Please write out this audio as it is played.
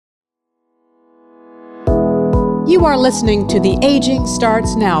You are listening to the Aging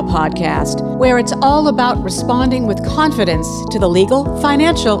Starts Now podcast, where it's all about responding with confidence to the legal,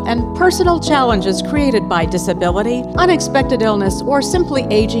 financial, and personal challenges created by disability, unexpected illness, or simply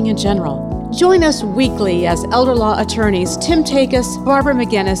aging in general. Join us weekly as elder law attorneys Tim Takis, Barbara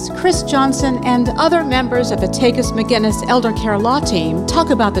McGinnis, Chris Johnson, and other members of the Takis McGinnis Elder Care Law Team talk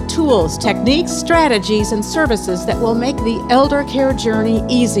about the tools, techniques, strategies, and services that will make the elder care journey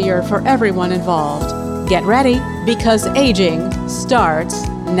easier for everyone involved. Get ready, because aging starts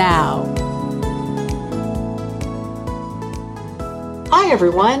now. Hi,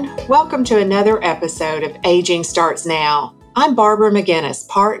 everyone. Welcome to another episode of Aging Starts Now. I'm Barbara McGinnis,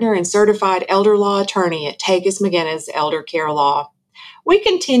 partner and certified elder law attorney at Takis McGinnis Elder Care Law. We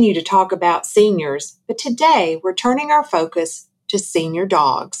continue to talk about seniors, but today we're turning our focus to senior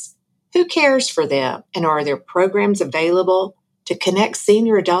dogs. Who cares for them, and are there programs available to connect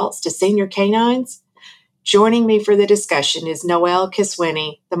senior adults to senior canines? Joining me for the discussion is Noelle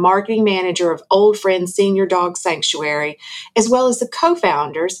Kiswini, the marketing manager of Old Friends Senior Dog Sanctuary, as well as the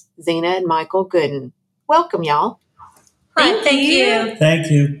co-founders, Zena and Michael Gooden. Welcome, y'all. Thank you.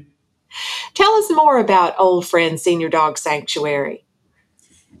 Thank you. Tell us more about Old Friends Senior Dog Sanctuary.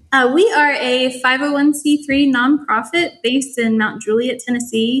 We are a 501c3 nonprofit based in Mount Juliet,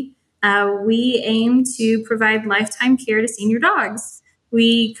 Tennessee. We aim to provide lifetime care to senior dogs.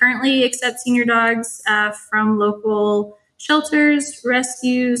 We currently accept senior dogs from local shelters,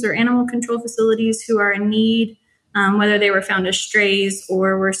 rescues, or animal control facilities who are in need, whether they were found as strays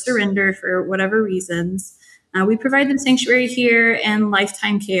or were surrendered for whatever reasons. We provide them sanctuary here and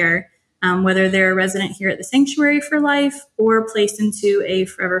lifetime care, whether they're a resident here at the sanctuary for life or placed into a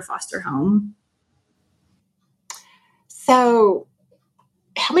forever foster home. So,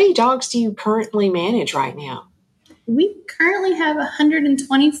 how many dogs do you currently manage right now? We currently have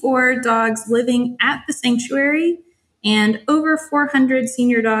 124 dogs living at the sanctuary and over 400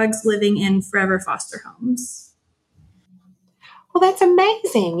 senior dogs living in forever foster homes. Well, that's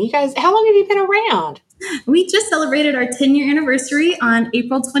amazing. You guys, how long have you been around? We just celebrated our 10-year anniversary on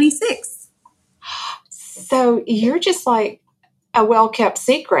April 26th. So you're just like a well-kept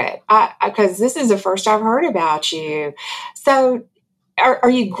secret, because this is the first I've heard about you. So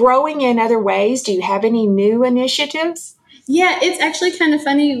are you growing in other ways? Do you have any new initiatives? Yeah, it's actually kind of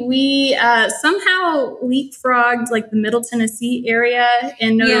funny. We somehow leapfrogged like the Middle Tennessee area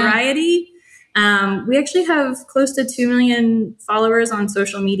in notoriety. Yeah. We actually have close to 2 million followers on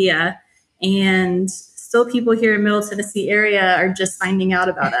social media, and still people here in Middle Tennessee area are just finding out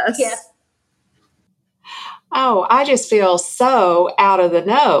about us. Yeah. Oh, I just feel so out of the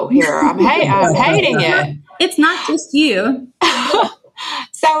know here. I'm hating it. It's not just you.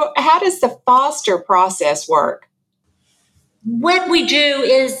 So how does the foster process work? What we do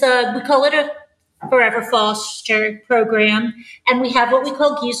is we call it a Forever Foster program, and we have what we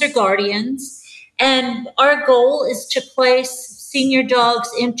call geezer guardians. And our goal is to place senior dogs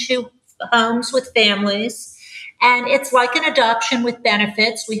into homes with families. And it's like an adoption with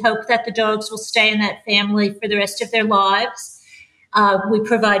benefits. We hope that the dogs will stay in that family for the rest of their lives. We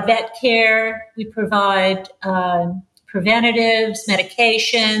provide vet care. We provide preventatives,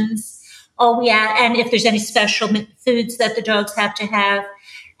 medications, and if there's any special foods that the dogs have to have.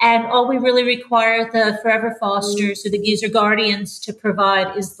 And all we really require the Forever Fosters or the geezer guardians to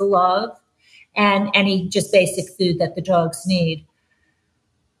provide is the love and any just basic food that the dogs need.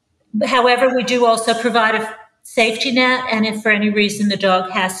 However, we do also provide a safety net, and if for any reason the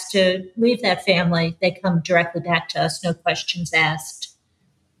dog has to leave that family, they come directly back to us, no questions asked.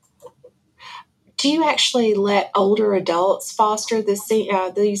 Do you actually let older adults foster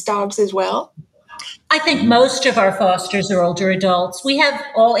these dogs as well? I think most of our fosters are older adults. We have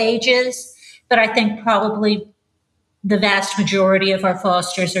all ages, but I think probably the vast majority of our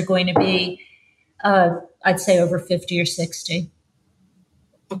fosters are going to be, I'd say, over 50 or 60.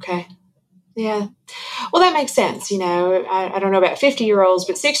 Okay. Yeah. Well, that makes sense. You know, I don't know about 50-year-olds,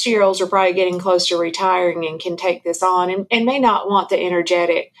 but 60-year-olds are probably getting close to retiring and can take this on and may not want the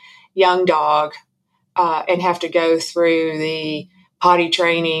energetic young dog and have to go through the potty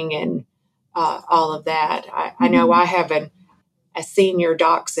training and all of that. I know I have a senior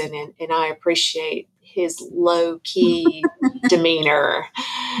dachshund, and I appreciate his low-key demeanor.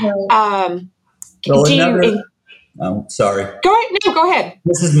 I'm sorry. Go ahead. No, go ahead.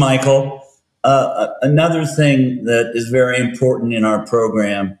 This is Michael. Another thing that is very important in our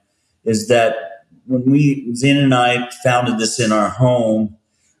program is that when Zena and I founded this in our home,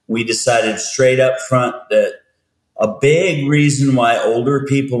 we decided straight up front that a big reason why older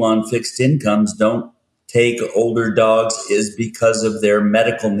people on fixed incomes don't take older dogs is because of their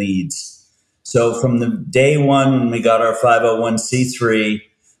medical needs. So from the day one, when we got our 501c3,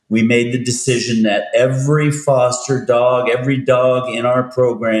 we made the decision that every foster dog, every dog in our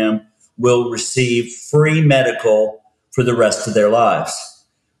program will receive free medical for the rest of their lives.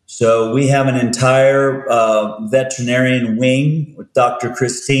 So we have an entire veterinarian wing with Dr.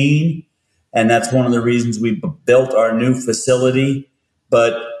 Christine, and that's one of the reasons we built our new facility.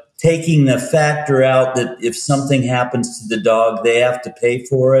 But taking the factor out that if something happens to the dog, they have to pay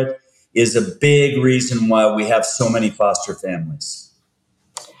for it is a big reason why we have so many foster families.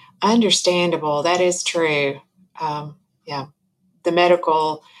 Understandable. That is true. Yeah. The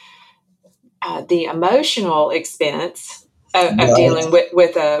medical, the emotional expense of dealing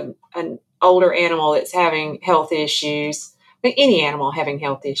with an older animal that's having health issues, but any animal having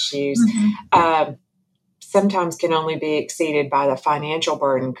health issues, sometimes can only be exceeded by the financial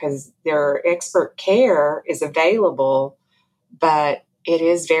burden because their expert care is available, but it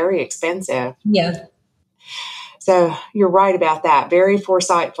is very expensive. Yeah. So you're right about that. Very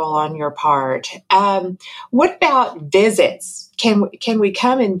foresightful on your part. What about visits? Can we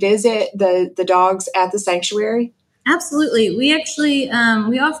come and visit the dogs at the sanctuary? Absolutely. We actually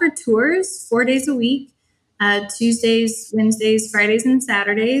we offer tours 4 days a week, Tuesdays, Wednesdays, Fridays, and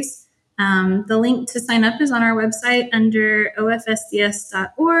Saturdays. The link to sign up is on our website under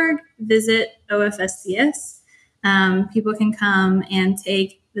ofsds.org. Visit OFSDS. People can come and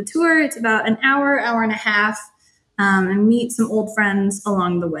take the tour. It's about an hour and a half, and meet some old friends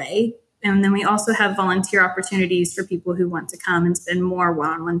along the way. And then we also have volunteer opportunities for people who want to come and spend more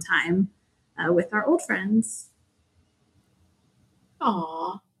one-on-one time with our old friends.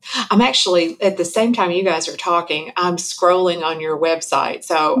 Aw. I'm actually, at the same time you guys are talking, I'm scrolling on your website.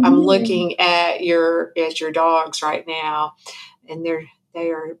 So I'm looking at your dogs right now, and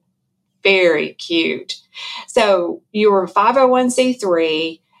they are very cute. So you're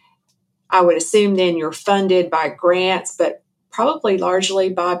 501c3. I would assume then you're funded by grants, but probably largely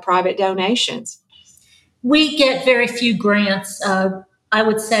by private donations. We get very few grants. I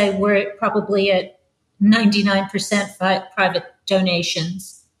would say we're probably at 99% private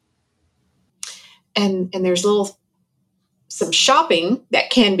donations. And there's some shopping that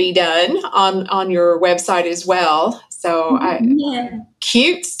can be done on your website as well. So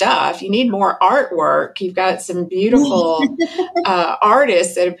cute stuff. You need more artwork. You've got some beautiful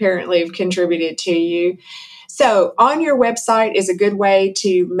artists that apparently have contributed to you. So on your website is a good way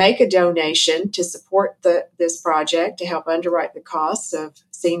to make a donation to support this project to help underwrite the costs of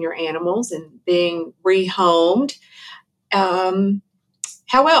senior animals and being rehomed.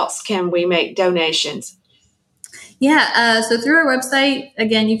 How else can we make donations? Yeah, so through our website,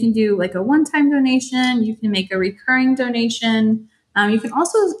 again, you can do like a one-time donation. You can make a recurring donation. You can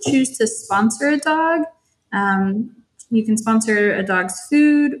also choose to sponsor a dog. You can sponsor a dog's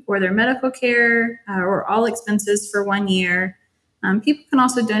food or their medical care or all expenses for 1 year. People can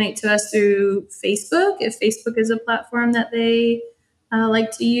also donate to us through Facebook if Facebook is a platform that they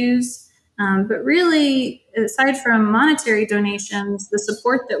like to use. But really, aside from monetary donations, the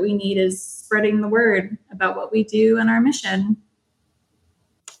support that we need is spreading the word about what we do and our mission.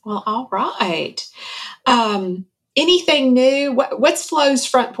 Well, all right. Anything new? What's Flo's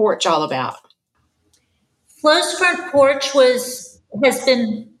Front Porch all about? Flo's Front Porch has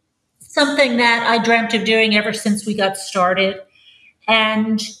been something that I dreamt of doing ever since we got started.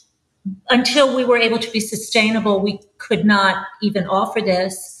 And until we were able to be sustainable, we could not even offer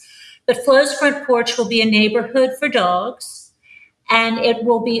this. But Flo's Front Porch will be a neighborhood for dogs, and it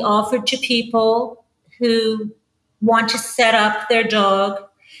will be offered to people who want to set up their dog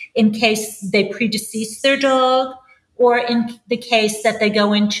in case they predecease their dog, or in the case that they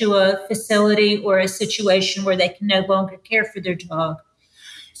go into a facility or a situation where they can no longer care for their dog.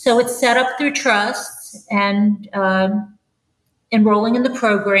 So it's set up through trusts and enrolling in the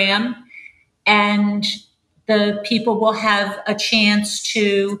program, and the people will have a chance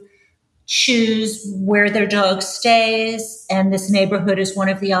to choose where their dog stays, and this neighborhood is one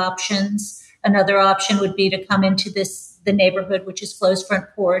of the options. Another option would be to come into the neighborhood, which is Flo's Front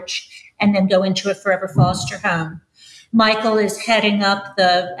Porch, and then go into a forever foster home. Michael is heading up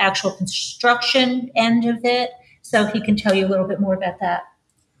the actual construction end of it, so he can tell you a little bit more about that.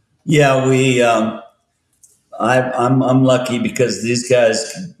 Yeah, I'm lucky because these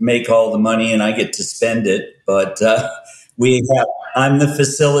guys make all the money and I get to spend it. But I'm the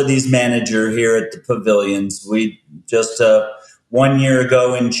facilities manager here at the pavilions. We just 1 year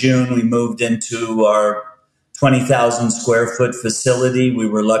ago in June, we moved into our 20,000 square foot facility. We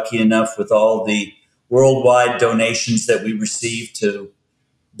were lucky enough with all the worldwide donations that we received to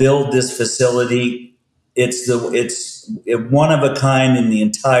build this facility it's one of a kind in the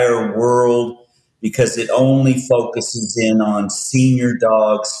entire world because it only focuses in on senior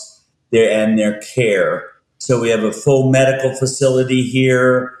dogs and their care. So we have a full medical facility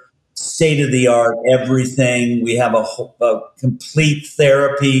here, state-of-the-art everything. We have a complete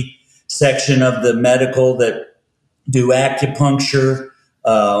therapy section of the medical that do acupuncture,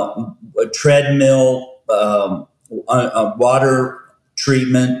 a treadmill, water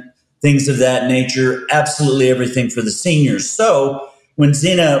treatment, things of that nature, absolutely everything for the seniors. So when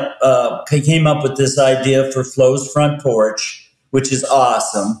Zena came up with this idea for Flo's Front Porch, which is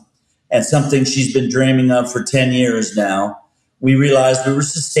awesome, and something she's been dreaming of for 10 years now, we realized we were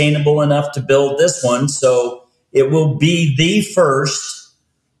sustainable enough to build this one. So it will be the first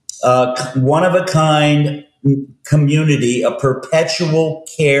one-of-a-kind community, a perpetual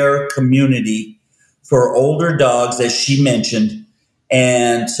care community for older dogs, as she mentioned.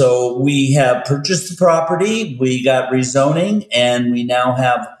 And so we have purchased the property, we got rezoning, and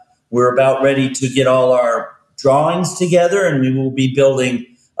we're about ready to get all our drawings together, and we will be building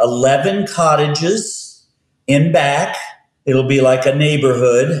 11 cottages in back. It'll be like a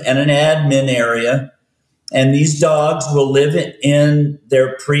neighborhood and an admin area. And these dogs will live in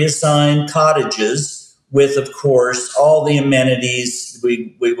their pre-assigned cottages with, of course, all the amenities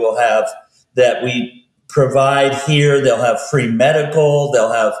we will have that we provide here. They'll have free medical.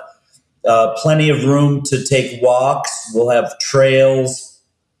 They'll have plenty of room to take walks. We'll have trails.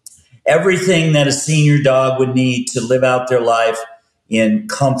 Everything that a senior dog would need to live out their life in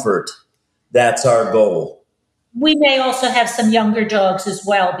comfort. That's our goal. We may also have some younger dogs as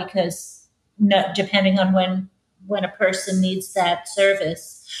well, because depending on when a person needs that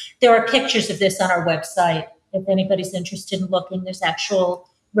service. There are pictures of this on our website. If anybody's interested in looking, there's actual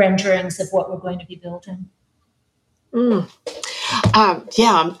renderings of what we're going to be building. Like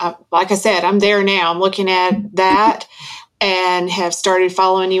I said, I'm there now. I'm looking at that and have started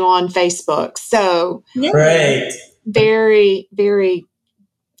following you on Facebook. So great. Very, very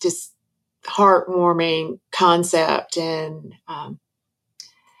just heartwarming concept and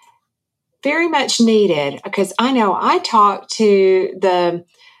very much needed, because I know I talk to the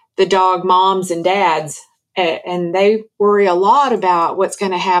dog moms and dads, and they worry a lot about what's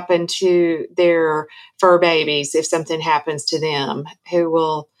going to happen to their fur babies if something happens to them. Who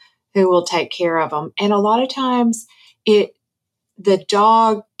will take care of them? And a lot of times, the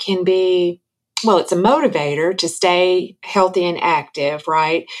dog can be, well, it's a motivator to stay healthy and active,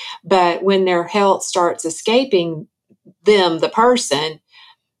 right? But when their health starts escaping them, the person,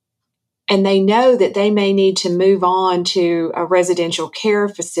 and they know that they may need to move on to a residential care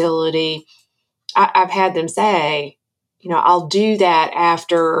facility, I've had them say, I'll do that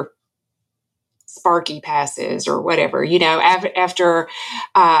after Sparky passes or whatever, after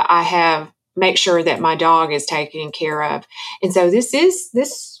I have make sure that my dog is taken care of. And so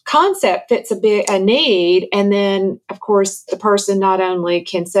this concept fits a need. And then, of course, the person not only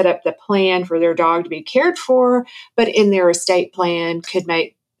can set up the plan for their dog to be cared for, but in their estate plan could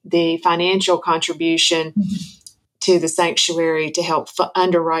make the financial contribution to the sanctuary to help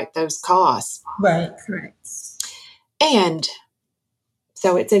underwrite those costs. Right, correct. And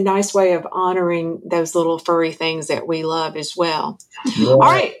so it's a nice way of honoring those little furry things that we love as well. Yeah. All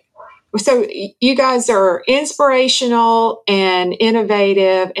right. So you guys are inspirational and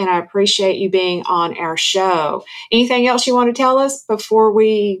innovative, and I appreciate you being on our show. Anything else you want to tell us before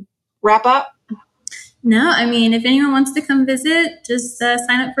we wrap up? No, if anyone wants to come visit, just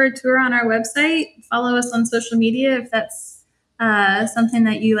sign up for a tour on our website. Follow us on social media if that's something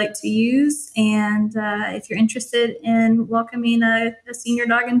that you like to use. And if you're interested in welcoming a senior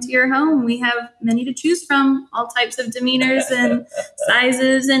dog into your home, we have many to choose from, all types of demeanors and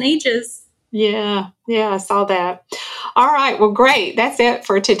sizes and ages. Yeah, I saw that. All right, well, great. That's it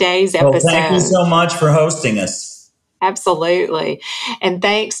for today's episode. Well, thank you so much for hosting us. Absolutely. And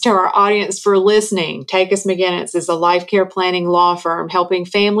thanks to our audience for listening. Takacs McGinnis is a life care planning law firm helping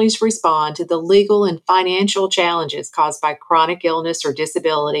families respond to the legal and financial challenges caused by chronic illness or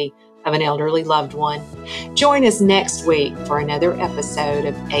disability of an elderly loved one. Join us next week for another episode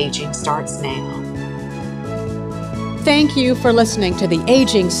of Aging Starts Now. Thank you for listening to the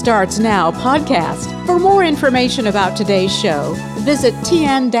Aging Starts Now podcast. For more information about today's show, visit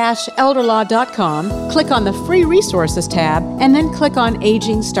tn-elderlaw.com, click on the Free Resources tab, and then click on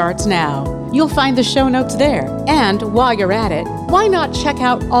Aging Starts Now. You'll find the show notes there. And while you're at it, why not check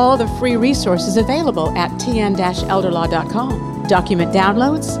out all the free resources available at tn-elderlaw.com? Document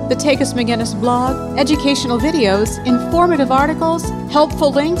downloads, the Takacs McGinnis blog, educational videos, informative articles,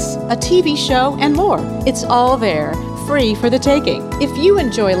 helpful links, a TV show, and more. It's all there, free for the taking. If you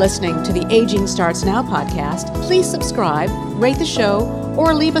enjoy listening to the Aging Starts Now podcast, please subscribe, rate the show,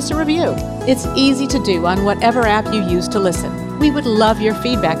 or leave us a review. It's easy to do on whatever app you use to listen. We would love your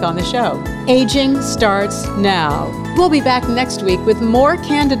feedback on the show. Aging Starts Now. We'll be back next week with more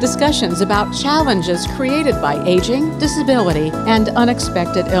candid discussions about challenges created by aging, disability, and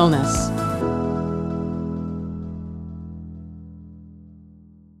unexpected illness.